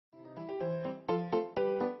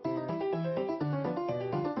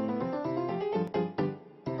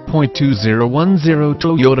2.2010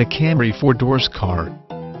 Toyota Camry 4-doors car.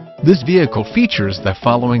 This vehicle features the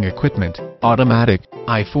following equipment: automatic,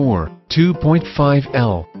 I4,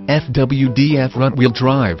 2.5L, FWD front-wheel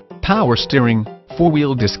drive, power steering,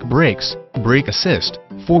 4-wheel disc brakes, brake assist,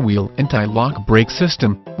 4-wheel anti-lock brake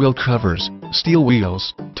system, wheel covers, steel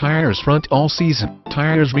wheels, tires front all-season,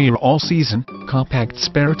 tires rear all-season, compact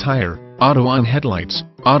spare tire, auto-on headlights,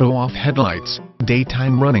 auto-off headlights,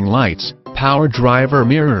 daytime running lights, power driver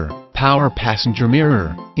mirror, power passenger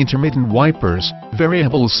mirror, intermittent wipers,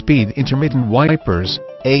 variable speed intermittent wipers,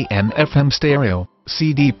 AM/FM stereo,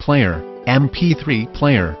 CD player, MP3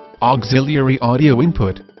 player, auxiliary audio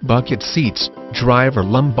input, bucket seats, driver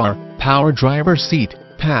lumbar, power driver seat,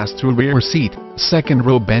 pass-through rear seat, second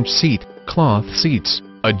row bench seat, cloth seats,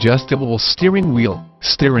 adjustable steering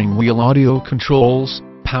wheel audio controls,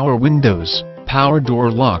 power windows, power door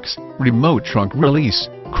locks, remote trunk release,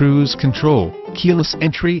 cruise control, keyless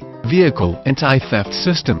entry, vehicle anti-theft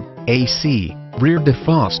system, AC, rear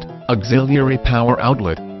defrost, auxiliary power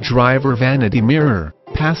outlet, driver vanity mirror,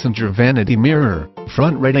 passenger vanity mirror,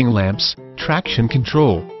 front reading lamps, traction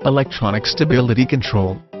control, electronic stability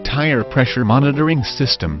control, tire pressure monitoring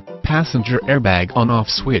system, passenger airbag on-off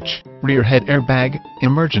switch, rear head airbag,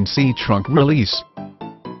 emergency trunk release,